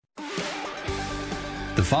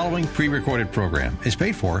The following pre-recorded program is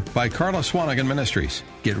paid for by Carla Swanigan Ministries.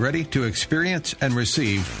 Get ready to experience and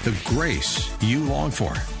receive the grace you long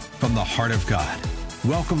for from the heart of God.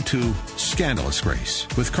 Welcome to Scandalous Grace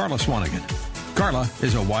with Carla Swanigan. Carla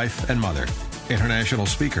is a wife and mother, international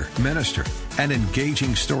speaker, minister, and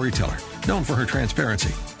engaging storyteller, known for her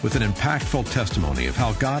transparency, with an impactful testimony of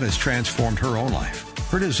how God has transformed her own life.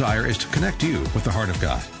 Her desire is to connect you with the heart of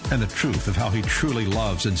God and the truth of how He truly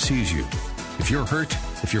loves and sees you. If you're hurt,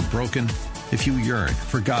 if you're broken, if you yearn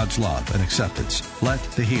for God's love and acceptance, let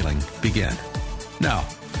the healing begin. Now,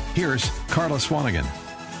 here's Carla Swanigan.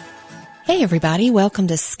 Hey everybody, welcome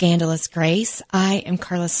to Scandalous Grace. I am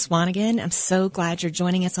Carla Swanigan. I'm so glad you're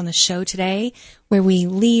joining us on the show today, where we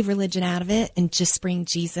leave religion out of it and just bring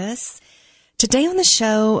Jesus. Today on the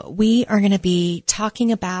show, we are going to be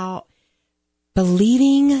talking about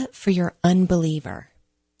believing for your unbeliever.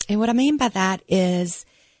 And what I mean by that is,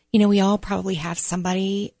 we all probably have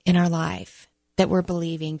somebody in our life that we're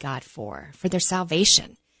believing God for their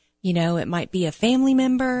salvation. It might be a family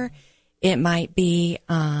member. It might be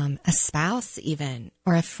a spouse even,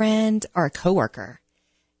 or a friend or a coworker.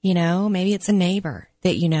 Maybe it's a neighbor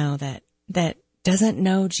that that doesn't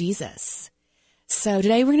know Jesus. So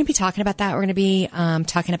today we're going to be talking about that. We're going to be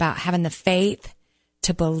talking about having the faith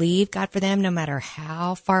to believe God for them, no matter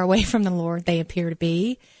how far away from the Lord they appear to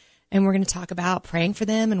be. And we're going to talk about praying for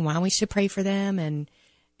them and why we should pray for them and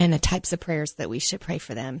the types of prayers that we should pray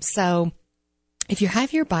for them. So if you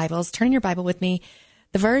have your Bibles, turn your Bible with me.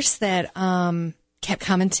 The verse that kept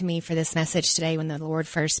coming to me for this message today when the Lord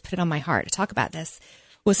first put it on my heart to talk about this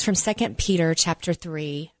was from 2 Peter chapter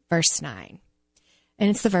 3, verse 9. And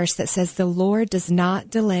it's the verse that says, "The Lord does not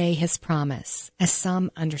delay His promise, as some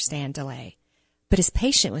understand delay, but is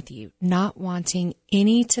patient with you, not wanting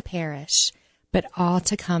any to perish, but all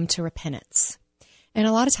to come to repentance." And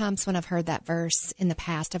a lot of times when I've heard that verse in the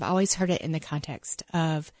past, I've always heard it in the context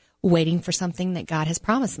of waiting for something that God has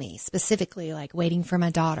promised me, specifically like waiting for my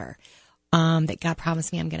daughter that God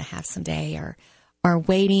promised me I'm going to have someday, or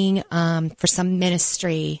waiting for some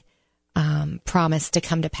ministry promise to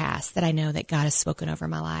come to pass that I know that God has spoken over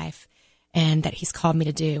my life and that He's called me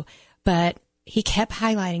to do. But He kept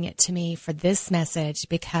highlighting it to me for this message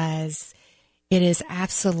because it is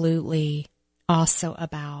absolutely also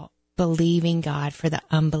about believing God for the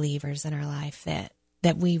unbelievers in our life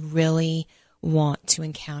that we really want to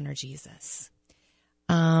encounter Jesus.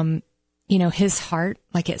 His heart,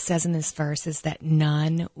 like it says in this verse, is that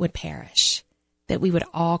none would perish, that we would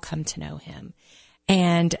all come to know Him.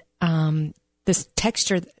 And the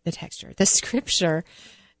scripture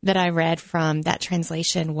that I read from that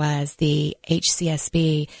translation was the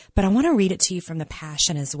HCSB, but I want to read it to you from the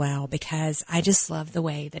Passion as well, because I just love the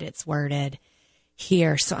way that it's worded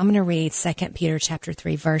here. So I'm going to read 2 Peter chapter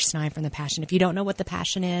 3, verse 9 from the Passion. If you don't know what the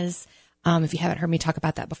Passion is, if you haven't heard me talk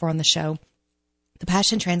about that before on the show, the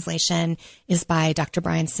Passion Translation is by Dr.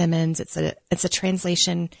 Brian Simmons. It's a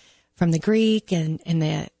translation from the Greek and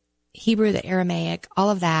the Hebrew, the Aramaic,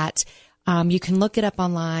 all of that. You can look it up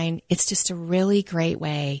online. It's just a really great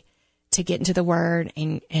way to get into the Word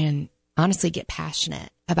and honestly get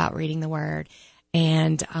passionate about reading the Word.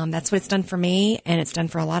 And that's what it's done for me, and it's done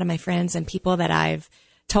for a lot of my friends and people that I've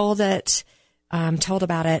told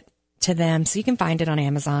about it to them. So you can find it on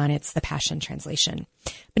Amazon. It's the Passion Translation.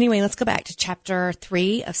 But anyway, let's go back to chapter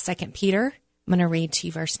 3 of 2 Peter. I'm going to read to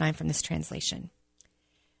you verse 9 from this translation.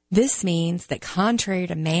 "This means that contrary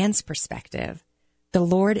to man's perspective, the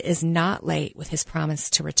Lord is not late with His promise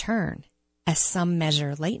to return, as some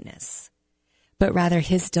measure lateness, but rather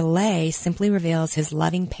His delay simply reveals His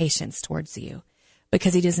loving patience towards you,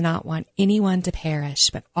 because He does not want anyone to perish,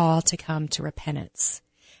 but all to come to repentance."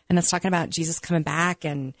 And that's talking about Jesus coming back.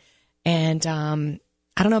 And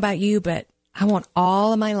I don't know about you, but I want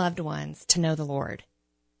all of my loved ones to know the Lord,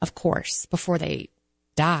 of course, before they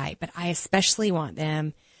die. But I especially want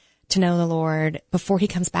them to know the Lord before He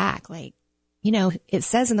comes back. It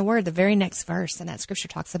says in the Word, the very next verse in that scripture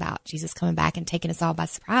talks about Jesus coming back and taking us all by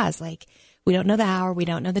surprise. We don't know the hour, we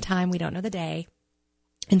don't know the time, we don't know the day.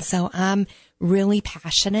 And so I'm really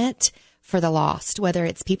passionate for the lost, whether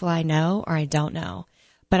it's people I know or I don't know.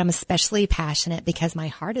 But I'm especially passionate because my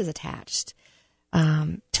heart is attached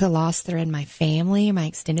to the lost that are in my family, my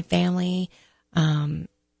extended family,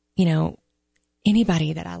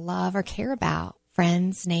 anybody that I love or care about,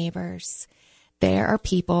 friends, neighbors. There are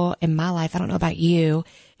people in my life, I don't know about you,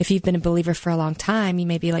 if you've been a believer for a long time, you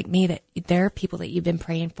may be like me, that there are people that you've been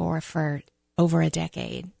praying for over a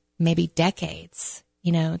decade, maybe decades,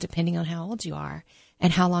 depending on how old you are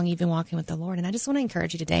and how long you've been walking with the Lord. And I just want to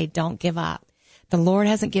encourage you today, don't give up, The Lord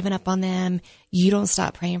hasn't given up on them. You don't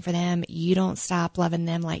stop praying for them. You don't stop loving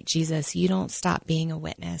them like Jesus. You don't stop being a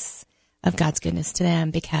witness of God's goodness to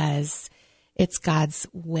them, because it's God's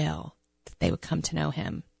will that they would come to know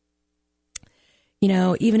him. You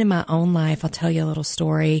know, even in my own life, I'll tell you a little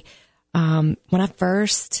story. When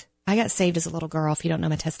I got saved as a little girl. If you don't know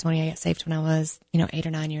my testimony, I got saved when I was, 8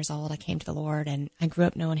 or 9 years old. I came to the Lord, and I grew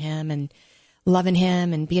up knowing him and loving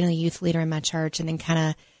him and being a youth leader in my church, and then kind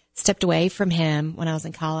of stepped away from him when I was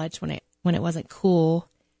in college, when it wasn't cool,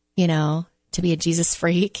 to be a Jesus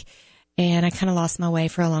freak. And I kind of lost my way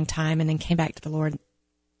for a long time, and then came back to the Lord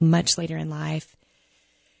much later in life.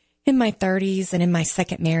 In my 30s and in my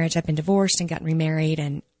second marriage, I've been divorced and gotten remarried.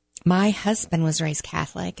 And my husband was raised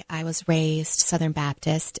Catholic. I was raised Southern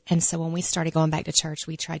Baptist. And so when we started going back to church,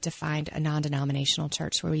 we tried to find a non-denominational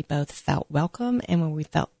church where we both felt welcome and where we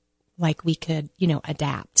felt like we could,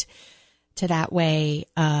 adapt to that way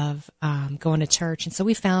of going to church. And so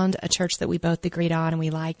we found a church that we both agreed on and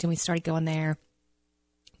we liked, and we started going there.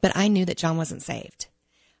 But I knew that John wasn't saved.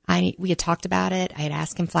 We had talked about it. I had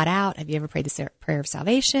asked him flat out, have you ever prayed the prayer of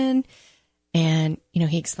salvation? And,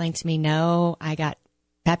 he explained to me, no, I got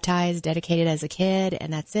baptized, dedicated as a kid,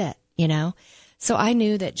 and that's it, So I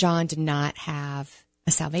knew that John did not have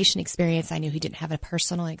a salvation experience. I knew he didn't have a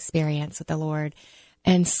personal experience with the Lord.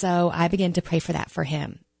 And so I began to pray for that for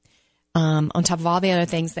him. On top of all the other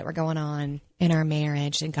things that were going on in our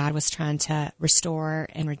marriage, and God was trying to restore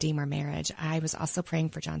and redeem our marriage, I was also praying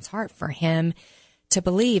for John's heart, for him to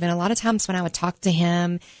believe. And a lot of times when I would talk to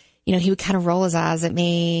him, he would kind of roll his eyes at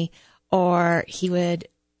me, or he would,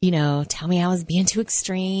 tell me I was being too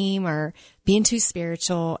extreme or being too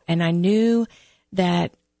spiritual. And I knew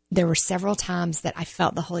that there were several times that I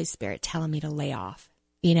felt the Holy Spirit telling me to lay off,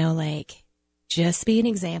 just be an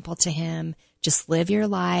example to him, just live your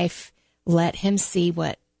life. Let him see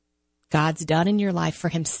what God's done in your life for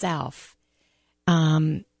himself.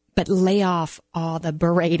 But lay off all the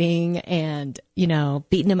berating and,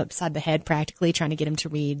 beating him upside the head, practically trying to get him to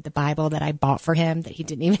read the Bible that I bought for him that he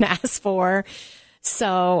didn't even ask for.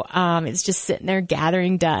 So, it's just sitting there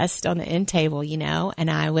gathering dust on the end table,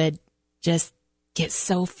 and I would just get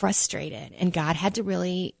so frustrated, and God had to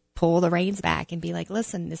really pull the reins back and be like,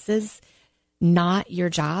 listen, this is not your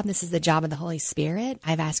job. This is the job of the Holy Spirit.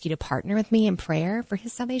 I've asked you to partner with me in prayer for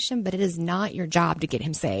his salvation, but it is not your job to get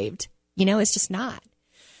him saved. It's just not.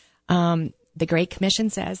 The Great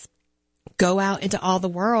Commission says, go out into all the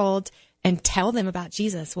world and tell them about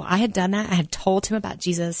Jesus. Well, I had done that. I had told him about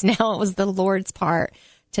Jesus. Now it was the Lord's part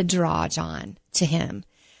to draw John to him.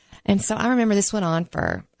 And so I remember this went on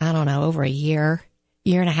for, over a year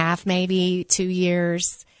and a half, maybe 2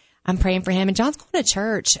 years. I'm praying for him, and John's going to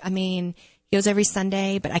church. He goes every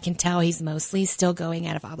Sunday, but I can tell he's mostly still going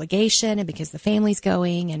out of obligation and because the family's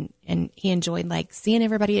going, and he enjoyed seeing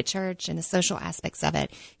everybody at church and the social aspects of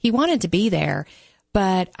it. He wanted to be there,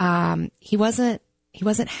 but he wasn't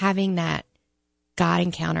having that God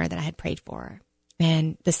encounter that I had prayed for.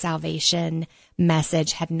 And the salvation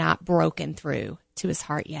message had not broken through to his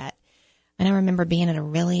heart yet. And I remember being at a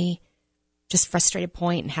really just frustrated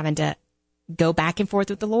point and having to go back and forth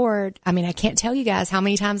with the Lord. I can't tell you guys how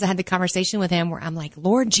many times I had the conversation with him where I'm like,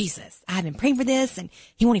 Lord Jesus, I've been praying for this, and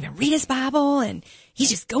he won't even read his Bible, and he's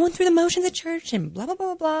just going through the motions at church and blah, blah,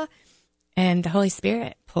 blah, blah. And the Holy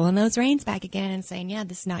Spirit pulling those reins back again and saying, yeah,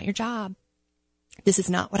 this is not your job. This is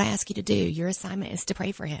not what I ask you to do. Your assignment is to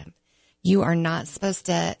pray for him. You are not supposed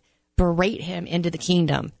to berate him into the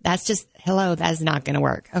kingdom. That's just, that is not going to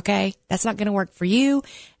work. Okay. That's not going to work for you.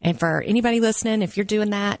 And for anybody listening, if you're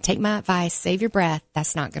doing that, take my advice, save your breath.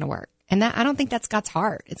 That's not going to work. And I don't think that's God's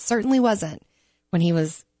heart. It certainly wasn't when he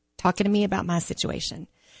was talking to me about my situation.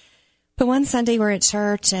 But one Sunday we're at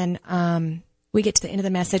church, and we get to the end of the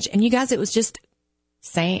message, and you guys, it was just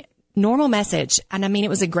saying normal message. And it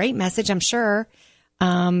was a great message, I'm sure.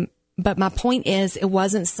 But my point is, it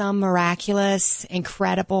wasn't some miraculous,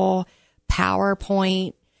 incredible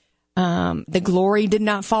PowerPoint. The glory did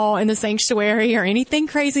not fall in the sanctuary or anything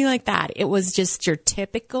crazy like that. It was just your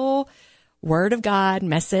typical Word of God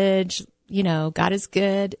message. God is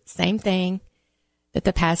good. Same thing that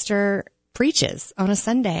the pastor preaches on a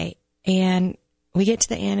Sunday. And we get to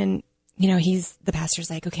the end, and, the pastor's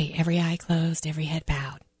like, okay, every eye closed, every head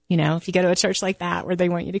bowed. If you go to a church like that where they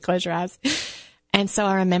want you to close your eyes. And so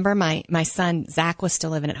I remember my son, Zach, was still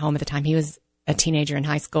living at home at the time. He was a teenager in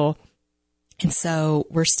high school. And so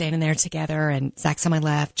we're standing there together, and Zach's on my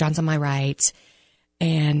left, John's on my right.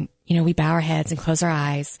 And, we bow our heads and close our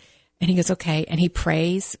eyes. And he goes, okay. And he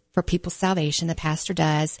prays for people's salvation. The pastor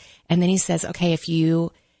does. And then he says, okay, if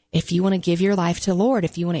you want to give your life to the Lord,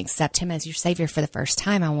 if you want to accept him as your Savior for the first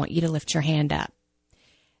time, I want you to lift your hand up.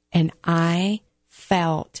 And I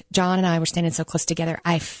felt, John and I were standing so close together,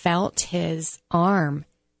 I felt his arm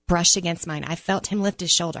brush against mine. I felt him lift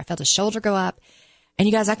his shoulder. I felt his shoulder go up. And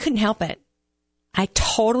you guys, I couldn't help it. I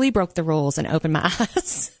totally broke the rules and opened my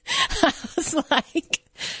eyes. I was like,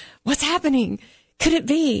 what's happening? Could it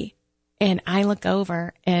be? And I look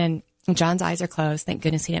over and John's eyes are closed. Thank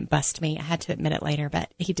goodness he didn't bust me. I had to admit it later,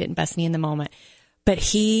 but he didn't bust me in the moment. But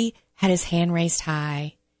he had his hand raised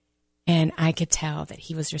high, and I could tell that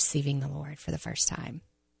he was receiving the Lord for the first time.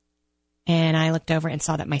 And I looked over and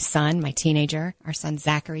saw that my son, my teenager, our son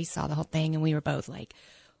Zachary, saw the whole thing, and we were both like,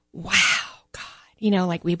 wow, God. You know,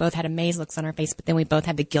 like we both had amazed looks on our face, but then we both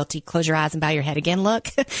had the guilty close your eyes and bow your head again look.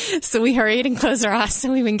 So we hurried and closed our eyes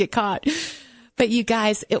so we wouldn't get caught. But you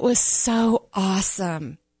guys, it was so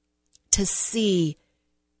awesome to see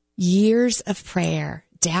years of prayer,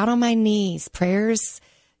 down on my knees, prayers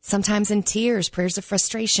sometimes in tears, prayers of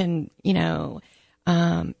frustration, you know,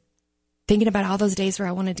 thinking about all those days where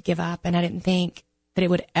I wanted to give up, and I didn't think that it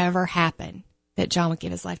would ever happen that John would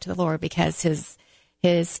give his life to the Lord, because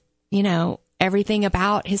his, you know, everything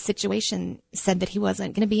about his situation said that he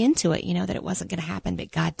wasn't going to be into it, you know, that it wasn't going to happen,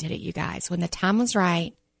 but God did it, you guys. When the time was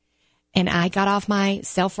right and I got off my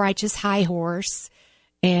self-righteous high horse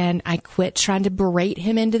and I quit trying to berate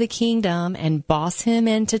him into the kingdom and boss him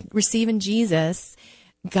into receiving Jesus,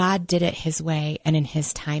 God did it his way and in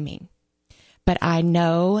his timing. But I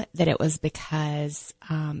know that it was because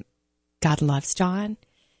God loves John.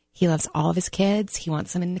 He loves all of his kids. He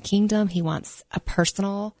wants them in the kingdom. He wants a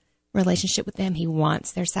personal relationship with them. He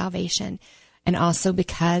wants their salvation. And also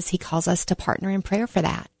because he calls us to partner in prayer for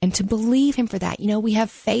that and to believe him for that. You know, we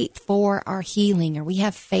have faith for our healing, or we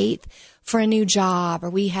have faith for a new job,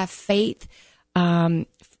 or we have faith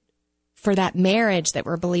for that marriage that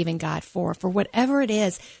we're believing God for whatever it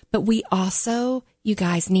is. But we also, you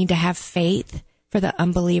guys, need to have faith for the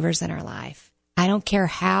unbelievers in our life. I don't care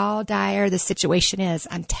how dire the situation is.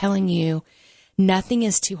 I'm telling you, nothing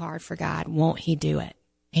is too hard for God. Won't he do it?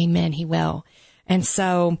 Amen. He will. And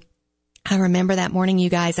so I remember that morning, you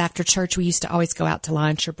guys, after church, we used to always go out to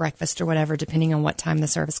lunch or breakfast or whatever, depending on what time the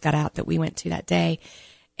service got out that we went to that day.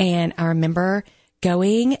 And I remember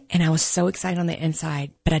going, and I was so excited on the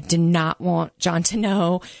inside, but I did not want John to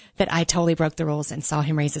know that I totally broke the rules and saw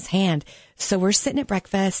him raise his hand. So we're sitting at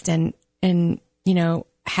breakfast and, you know,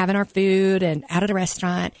 having our food and out at a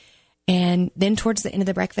restaurant. And then towards the end of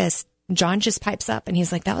the breakfast, John just pipes up and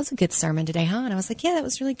he's like, that was a good sermon today, huh? And I was like, yeah, that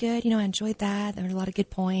was really good. You know, I enjoyed that. There were a lot of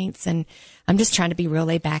good points. And I'm just trying to be real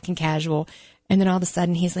laid back and casual. And then all of a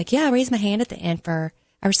sudden he's like, yeah, I raised my hand at the end I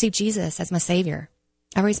received Jesus as my savior.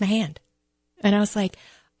 I raised my hand. And I was like,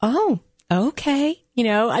 oh, okay. You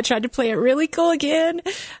know, I tried to play it really cool again.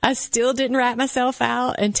 I still didn't rat myself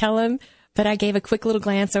out and tell him, but I gave a quick little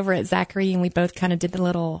glance over at Zachary, and we both kind of did the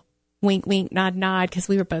little wink, wink, nod, nod, because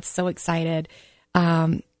we were both so excited.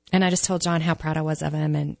 And I just told John how proud I was of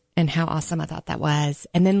him and how awesome I thought that was.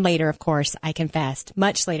 And then later, of course, I confessed,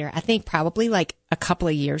 much later, I think probably like a couple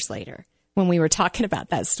of years later, when we were talking about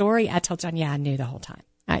that story, I told John, yeah, I knew the whole time.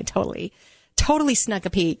 I totally snuck a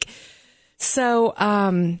peek. So,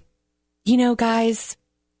 you know, guys,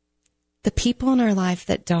 the people in our life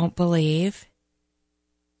that don't believe,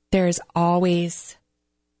 there's always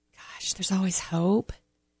hope.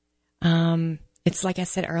 It's like I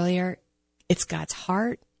said earlier, it's God's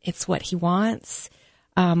heart. It's what he wants.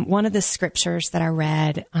 One of the scriptures that I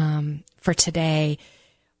read for today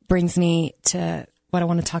brings me to what I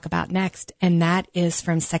want to talk about next, and that is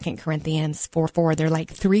from 2 Corinthians 4:4. There are like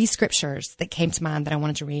three scriptures that came to mind that I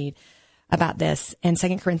wanted to read about this. And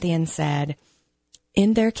 2 Corinthians said,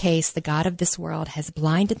 in their case, the God of this world has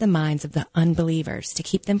blinded the minds of the unbelievers to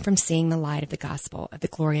keep them from seeing the light of the gospel of the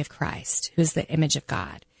glory of Christ, who is the image of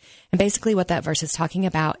God. And basically what that verse is talking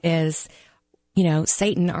about is, you know,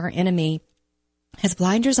 Satan, our enemy, has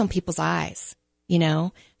blinders on people's eyes, you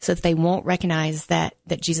know, so that they won't recognize that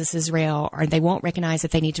Jesus is real, or they won't recognize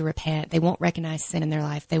that they need to repent. They won't recognize sin in their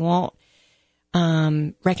life. They won't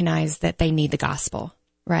recognize that they need the gospel,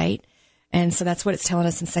 right? And so that's what it's telling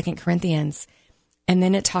us in 2 Corinthians. And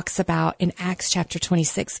then it talks about in Acts chapter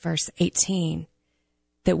 26, verse 18,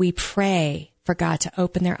 that we pray for God to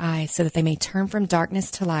open their eyes so that they may turn from darkness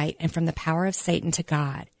to light and from the power of Satan to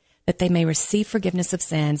God, that they may receive forgiveness of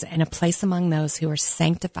sins and a place among those who are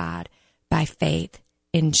sanctified by faith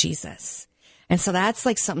in Jesus. And so that's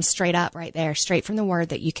like something straight up right there, straight from the word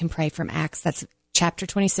that you can pray from Acts. That's chapter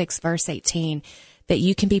 26, verse 18, that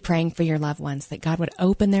you can be praying for your loved ones, that God would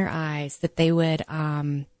open their eyes, that they would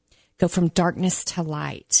go from darkness to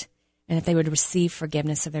light, and that they would receive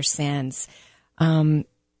forgiveness of their sins.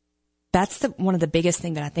 that's one of the biggest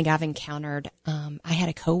thing that I think I've encountered. I had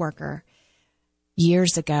a coworker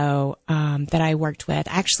years ago that I worked with.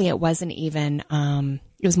 Actually, it wasn't even,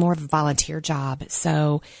 it was more of a volunteer job.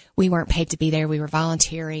 So we weren't paid to be there. We were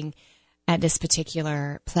volunteering at this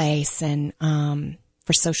particular place and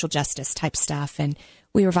for social justice type stuff. And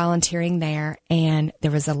we were volunteering there. And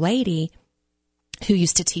there was a lady who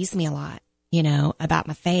used to tease me a lot, about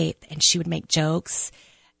my faith. And she would make jokes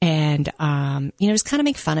and, just kind of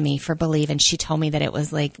make fun of me for believing. She told me that it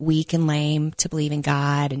was like weak and lame to believe in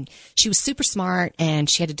God. And she was super smart and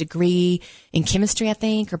she had a degree in chemistry, I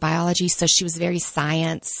think, or biology. So she was very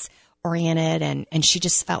science oriented. And she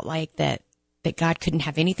just felt like that God couldn't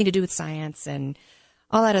have anything to do with science and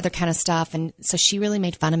all that other kind of stuff. And so she really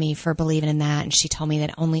made fun of me for believing in that. And she told me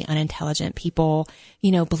that only unintelligent people,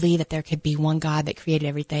 believe that there could be one God that created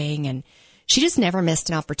everything. And she just never missed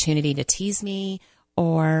an opportunity to tease me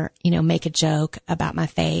or, make a joke about my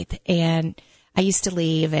faith. And I used to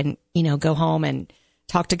leave and, go home and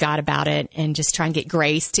talk to God about it and just try and get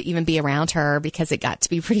grace to even be around her because it got to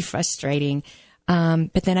be pretty frustrating.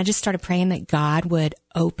 But then I just started praying that God would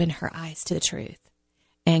open her eyes to the truth.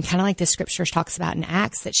 And kind of like the scripture talks about in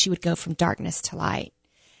Acts, that she would go from darkness to light.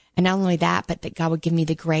 And not only that, but that God would give me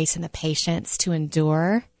the grace and the patience to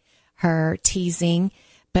endure her teasing,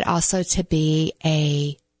 but also to be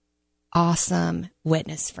a awesome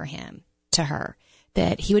witness for him to her,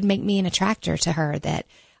 that he would make me an attractor to her, that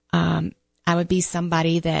I would be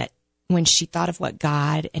somebody that when she thought of what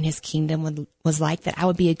God and his kingdom was like, that I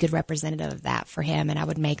would be a good representative of that for him. And I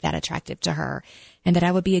would make that attractive to her and that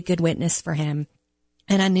I would be a good witness for him.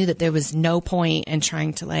 And I knew that there was no point in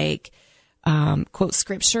trying to quote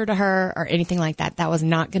scripture to her or anything like that. That was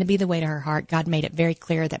not going to be the way to her heart. God made it very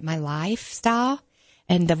clear that my lifestyle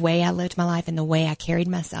and the way I lived my life and the way I carried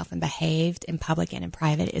myself and behaved in public and in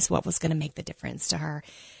private is what was going to make the difference to her.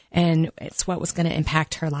 And it's what was going to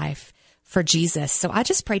impact her life for Jesus. So I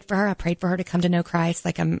just prayed for her. I prayed for her to come to know Christ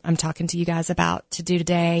like I'm talking to you guys about to do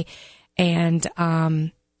today. And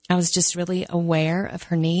I was just really aware of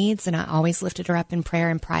her needs, and I always lifted her up in prayer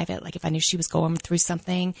in private. Like if I knew she was going through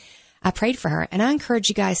something, I prayed for her. And I encourage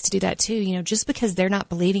you guys to do that too. Just because they're not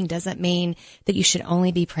believing doesn't mean that you should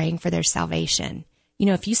only be praying for their salvation.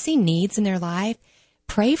 If you see needs in their life,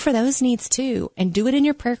 pray for those needs too, and do it in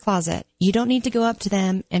your prayer closet. You don't need to go up to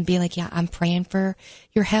them and be like, yeah, I'm praying for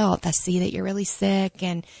your health. I see that you're really sick.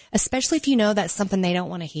 And especially if you know that's something they don't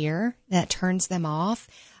want to hear, that turns them off.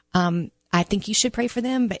 I think you should pray for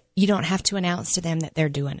them, but you don't have to announce to them that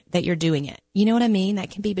you're doing it. You know what I mean? That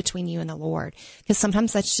can be between you and the Lord, because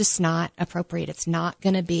sometimes that's just not appropriate. It's not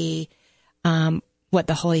going to be, what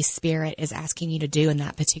the Holy Spirit is asking you to do in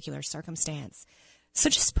that particular circumstance. So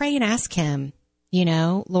just pray and ask him,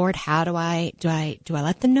 Lord, how do I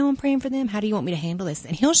let them know I'm praying for them? How do you want me to handle this?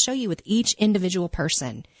 And he'll show you with each individual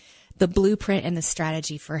person the blueprint and the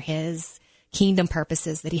strategy for his kingdom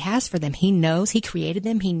purposes that he has for them. He knows, he created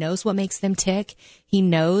them. He knows what makes them tick. He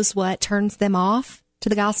knows what turns them off to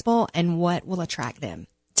the gospel and what will attract them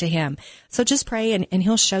to him. So just pray and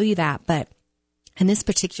he'll show you that. But in this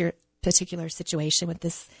particular situation with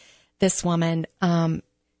this woman,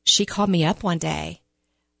 she called me up one day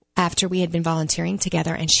after we had been volunteering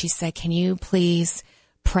together, and she said, can you please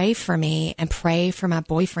pray for me and pray for my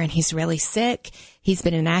boyfriend? He's really sick. He's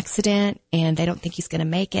been in an accident and they don't think he's going to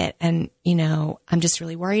make it. And, I'm just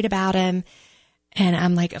really worried about him. And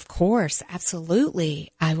I'm like, of course,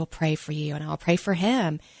 absolutely. I will pray for you and I'll pray for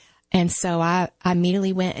him. And so I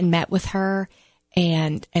immediately went and met with her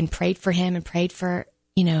and prayed for him and prayed for,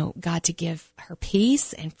 God to give her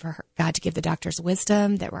peace and for God to give the doctors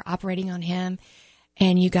wisdom that were operating on him.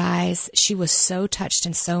 And you guys, she was so touched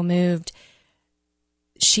and so moved.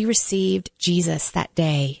 She received Jesus that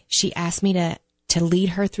day. She asked me to lead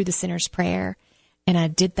her through the sinner's prayer. And I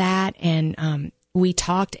did that. And we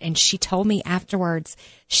talked, and she told me afterwards,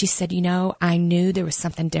 she said, I knew there was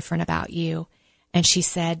something different about you. And she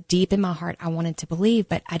said, deep in my heart, I wanted to believe,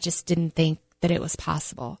 but I just didn't think that it was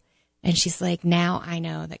possible. And she's like, now I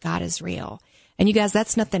know that God is real. And you guys,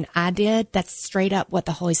 that's nothing I did. That's straight up what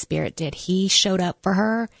the Holy Spirit did. He showed up for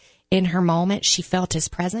her in her moment. She felt his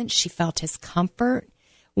presence. She felt his comfort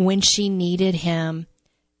when she needed him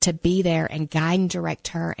to be there and guide and direct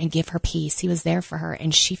her and give her peace. He was there for her,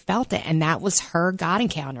 and she felt it. And that was her God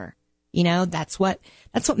encounter. That's what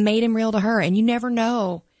made him real to her. And you never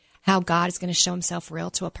know how God is going to show himself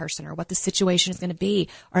real to a person, or what the situation is going to be,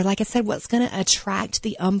 or like I said, what's going to attract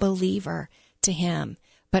the unbeliever to him.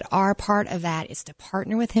 But our part of that is to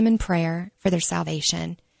partner with him in prayer for their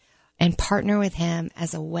salvation and partner with him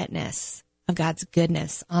as a witness of God's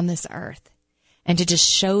goodness on this earth. and to just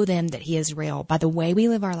show them that he is real by the way we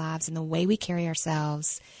live our lives and the way we carry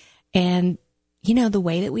ourselves and, the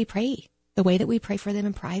way that we pray for them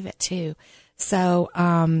in private too. So,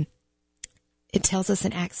 it tells us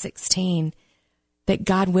in Acts 16 that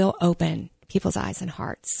God will open people's eyes and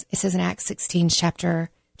hearts. It says in Acts 16, chapter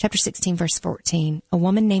 16, verse 14, a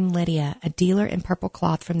woman named Lydia, a dealer in purple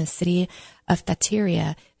cloth from the city of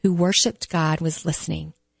Thyatira, who worshiped God, was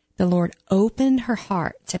listening. The Lord opened her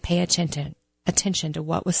heart to pay attention to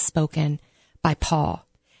what was spoken by Paul.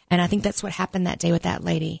 And I think that's what happened that day with that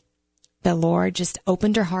lady. The Lord just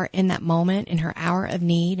opened her heart in that moment, in her hour of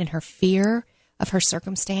need, and her fear of her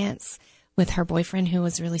circumstance with her boyfriend who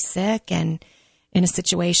was really sick and in a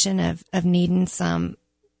situation of needing some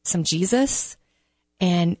Jesus.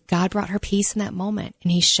 And God brought her peace in that moment.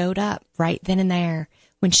 And he showed up right then and there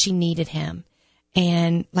when she needed him.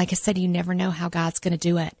 And like I said, you never know how God's going to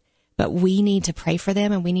do it. But we need to pray for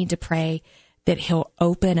them, and we need to pray that he'll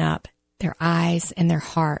open up their eyes and their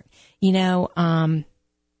heart.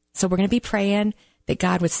 So we're going to be praying that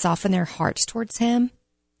God would soften their hearts towards him.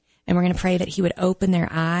 And we're going to pray that he would open their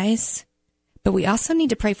eyes. But we also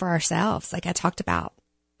need to pray for ourselves, like I talked about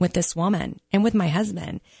with this woman and with my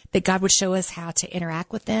husband, that God would show us how to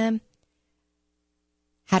interact with them,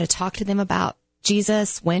 how to talk to them about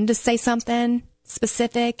Jesus, when to say something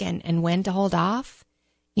specific and when to hold off,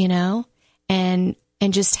 and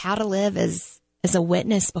just how to live as a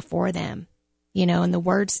witness before them, and the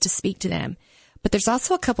words to speak to them. But there's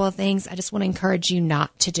also a couple of things I just want to encourage you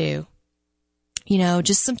not to do.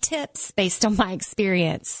 Just some tips based on my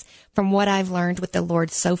experience from what I've learned with the Lord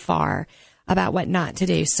so far about what not to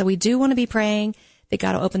do. So we do want to be praying that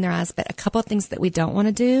God will open their eyes, but a couple of things that we don't want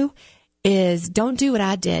to do is don't do what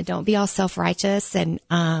I did. Don't be all self-righteous and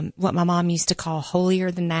what my mom used to call holier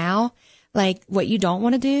than thou. Like what you don't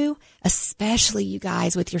want to do, especially you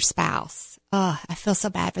guys with your spouse. Oh, I feel so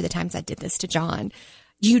bad for the times I did this to John.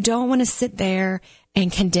 You don't want to sit there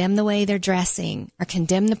and condemn the way they're dressing or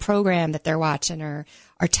condemn the program that they're watching or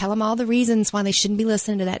tell them all the reasons why they shouldn't be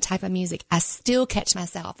listening to that type of music. I still catch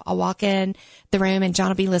myself. I'll walk in the room and John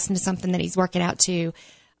will be listening to something that he's working out to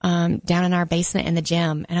down in our basement in the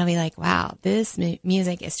gym. And I'll be like, wow, this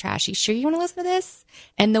music is trash. You sure you want to listen to this?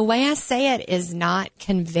 And the way I say it is not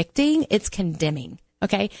convicting. It's condemning.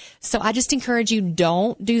 Okay. So I just encourage you,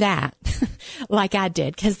 don't do that like I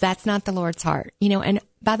did, because that's not the Lord's heart, and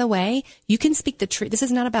by the way, you can speak the truth. This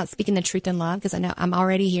is not about speaking the truth in love, because I know I'm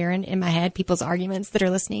already hearing in my head people's arguments that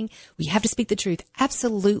are listening. We have to speak the truth.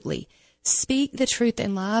 Absolutely. Speak the truth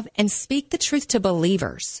in love and speak the truth to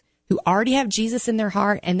believers who already have Jesus in their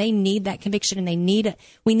heart and they need that conviction and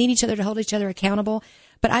we need each other to hold each other accountable.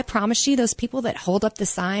 But I promise you, those people that hold up the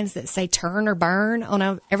signs that say turn or burn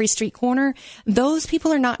on every street corner, those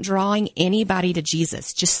people are not drawing anybody to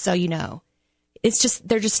Jesus, just so you know.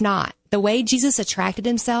 They're just not. The way Jesus attracted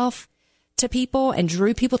himself to people and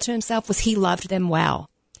drew people to himself was he loved them well.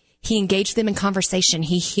 He engaged them in conversation.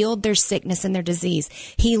 He healed their sickness and their disease.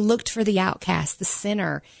 He looked for the outcast, the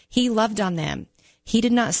sinner. He loved on them. He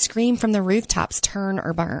did not scream from the rooftops, turn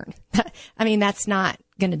or burn. I mean, that's not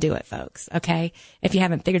going to do it, folks. Okay. If you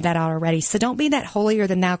haven't figured that out already. So don't be that holier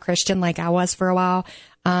than thou Christian like I was for a while.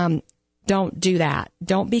 Don't do that.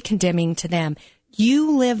 Don't be condemning to them.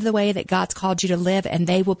 You live the way that God's called you to live and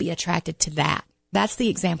they will be attracted to that. That's the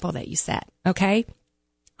example that you set. Okay.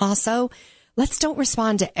 Also, let's don't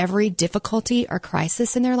respond to every difficulty or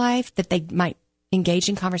crisis in their life that they might engage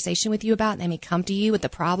in conversation with you about. They may come to you with a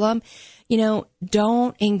problem.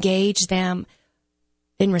 Don't engage them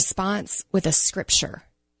in response with a scripture,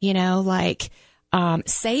 save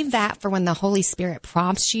that for when the Holy Spirit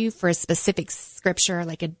prompts you for a specific scripture,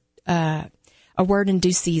 like a word in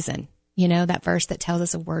due season. That verse that tells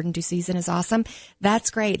us a word in due season is awesome.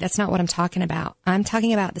 That's great. That's not what I'm talking about. I'm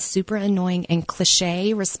talking about the super annoying and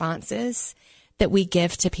cliche responses that we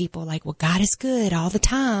give to people like, well, God is good all the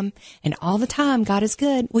time, and all the time God is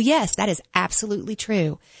good. Well, yes, that is absolutely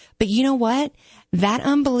true. But you know what? That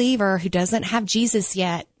unbeliever who doesn't have Jesus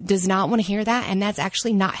yet does not want to hear that, and that's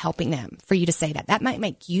actually not helping them for you to say that. That might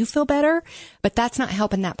make you feel better, but that's not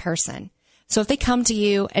helping that person. So if they come to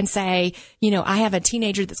you and say, I have a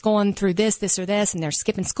teenager that's going through this, or this, and they're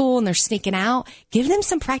skipping school and they're sneaking out, give them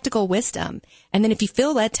some practical wisdom. And then if you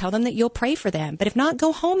feel led, tell them that you'll pray for them. But if not,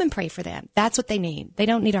 go home and pray for them. That's what they need. They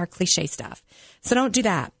don't need our cliche stuff. So don't do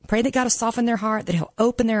that. Pray that God will soften their heart, that he'll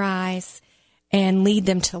open their eyes and lead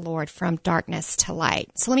them to the Lord from darkness to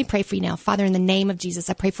light. So let me pray for you now. Father, in the name of Jesus,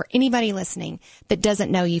 I pray for anybody listening that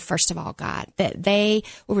doesn't know you, first of all, God, that they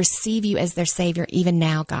will receive you as their Savior even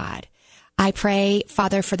now, God. I pray,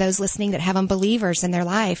 Father, for those listening that have unbelievers in their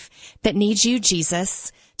life that need you,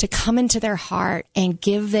 Jesus, to come into their heart and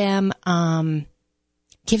give them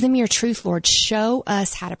your truth, Lord. Show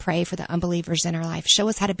us how to pray for the unbelievers in our life. Show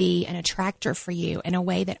us how to be an attractor for you in a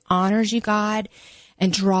way that honors you, God,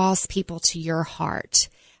 and draws people to your heart.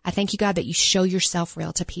 I thank you, God, that you show yourself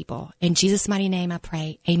real to people. In Jesus' mighty name I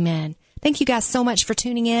pray. Amen. Thank you guys so much for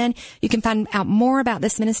tuning in. You can find out more about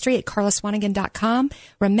this ministry at carlaswanigan.com.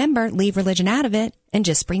 Remember, leave religion out of it and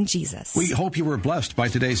just bring Jesus. We hope you were blessed by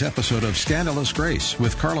today's episode of Scandalous Grace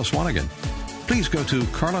with Carla Swanigan. Please go to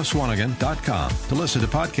carlaswanigan.com to listen to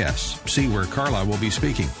podcasts, see where Carla will be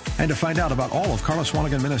speaking, and to find out about all of Carla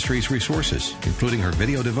Swanigan Ministries' resources, including her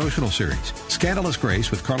video devotional series. Scandalous Grace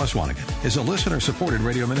with Carla Swanigan is a listener-supported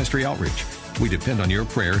radio ministry outreach. We depend on your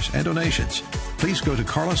prayers and donations. Please go to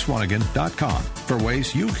carlaswanigan.com for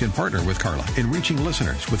ways you can partner with Carla in reaching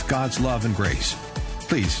listeners with God's love and grace.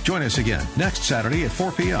 Please join us again next Saturday at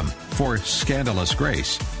 4 p.m. for Scandalous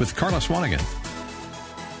Grace with Carla Swanigan.